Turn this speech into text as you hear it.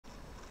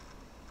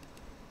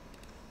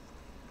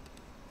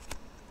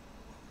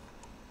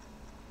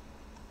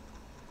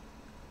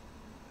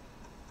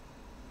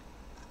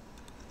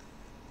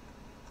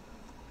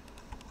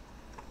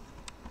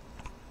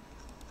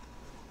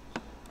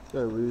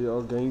Okay, we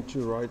are going to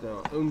write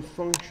our own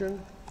function.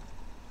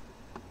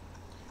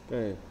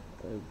 Okay,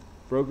 I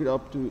broke it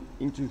up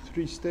into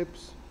 3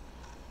 steps.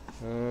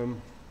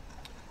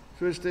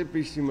 First step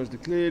is you must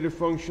declare the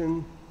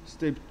function.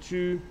 Step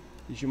 2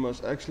 is you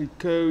must actually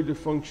code the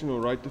function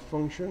or write the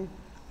function.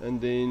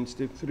 And then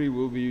step 3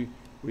 will be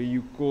where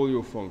you call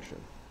your function.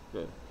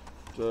 Okay.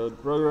 So the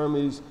program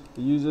is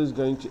the user is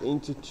going to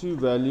enter 2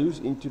 values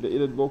into the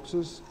edit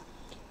boxes.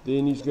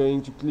 Then he's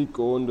going to click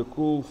on the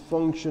call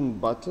function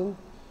button,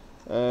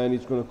 and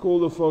it's going to call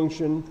the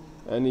function,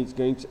 and it's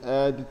going to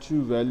add the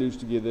 2 values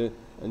together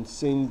and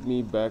send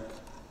me back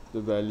the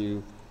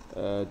value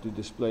to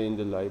display in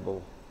the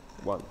label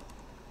 1.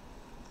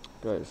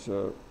 Okay,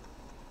 so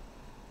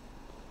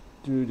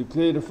to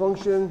declare the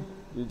function,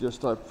 you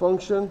just type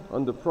function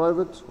under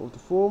private of the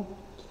form,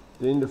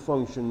 then the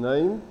function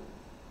name,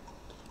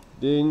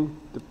 then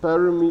the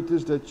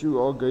parameters that you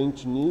are going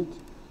to need.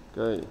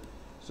 Okay,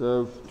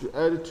 so to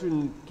add it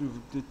to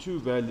the 2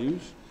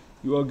 values,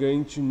 you are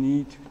going to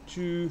need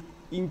 2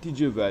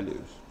 integer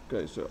values.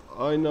 Okay, so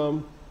inum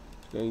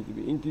is going to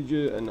be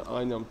integer, and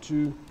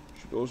inum2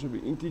 should also be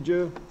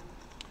integer,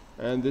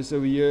 and this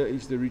over here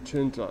is the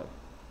return type.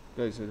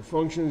 Okay, so the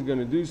function is going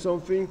to do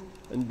something,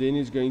 and then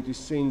it's going to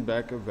send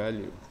back a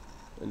value,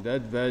 and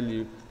that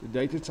value, the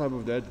data type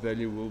of that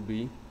value will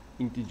be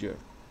integer.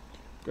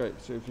 Okay,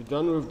 so if you're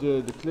done with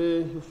the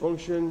declare your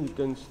function, you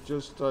can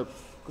just type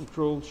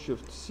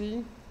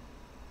Control-Shift-C.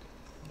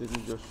 Let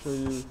me just show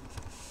you.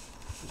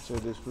 Let's say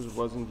this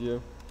wasn't here.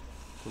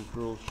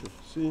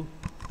 Control-Shift-C.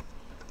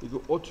 It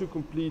will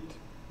auto-complete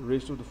the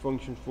rest of the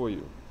function for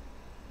you.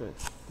 Okay,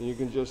 then you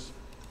can just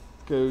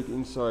code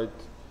inside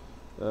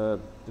the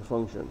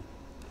function.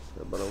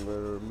 Okay, but I'm going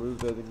to remove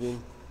that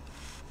again.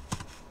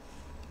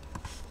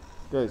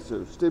 Okay,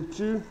 so step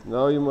 2.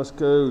 Now you must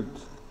code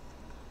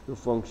your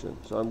function.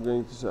 So I'm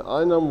going to say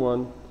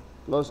inum1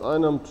 plus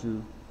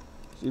inum2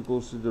 is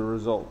equals to the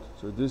result.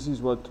 So this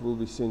is what will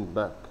be sent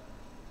back.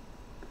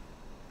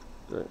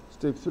 Okay.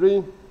 Step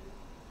 3.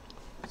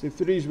 Step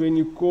 3 is when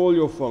you call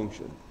your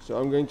function. So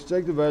I'm going to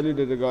take the value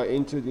that the guy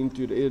entered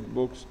into the edit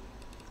box,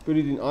 put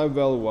it in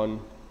ival1,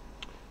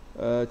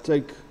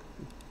 take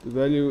the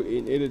value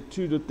in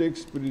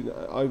edit2.text, put it in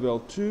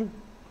ival2,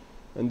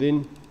 and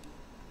then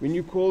when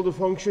you call the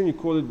function, you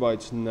call it by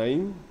its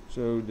name.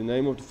 So the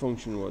name of the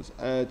function was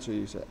add, so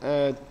you say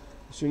add.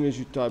 As soon as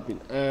you type in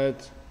add,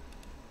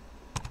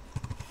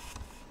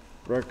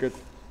 bracket,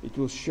 it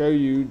will show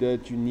you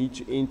that you need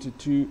to enter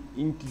 2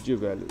 integer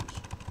values.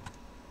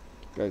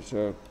 Okay,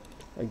 so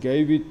I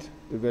gave it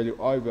the value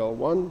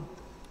ival1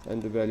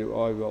 and the value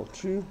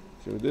ival2.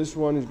 So this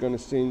one is going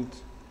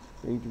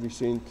to be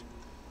sent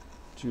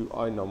to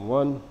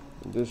inum1,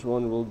 and this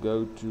one will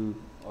go to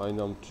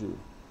inum2.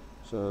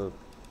 So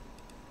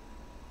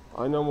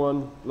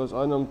inum1 plus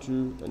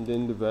inum2, and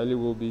then the value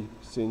will be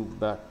sent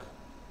back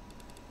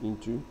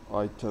into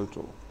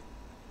itotal.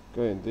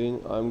 Okay, and then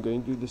I'm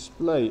going to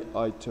display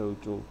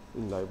itotal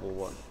in label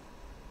 1.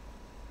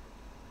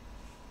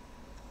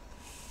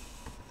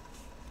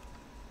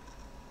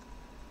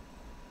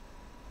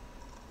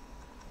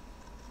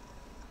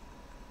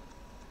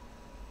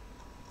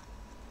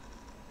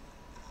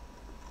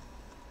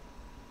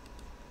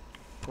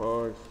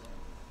 Five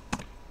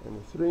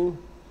and 3.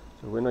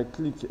 So when I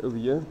click over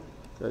here,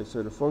 okay,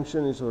 so the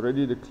function is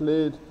already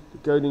declared, the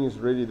coding is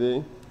already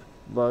there,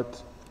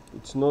 but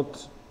it's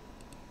not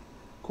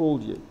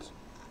called yet.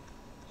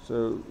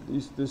 So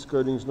this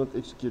coding is not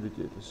executed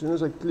yet. As soon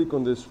as I click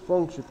on this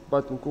function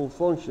button called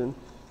function,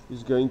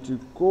 it's going to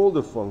call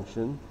the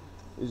function,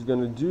 it's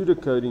going to do the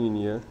coding in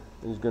here,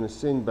 and it's going to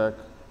send back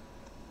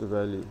the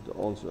value, the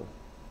answer.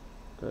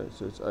 Okay,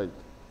 so it's 8.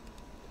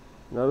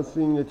 Another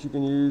thing that you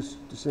can use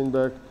to send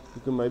back,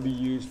 you can maybe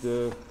use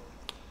the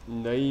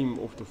name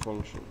of the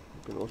function.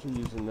 You can also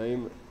use the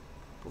name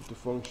of the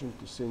function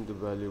to send the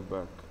value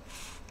back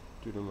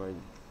to the main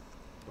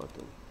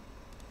button.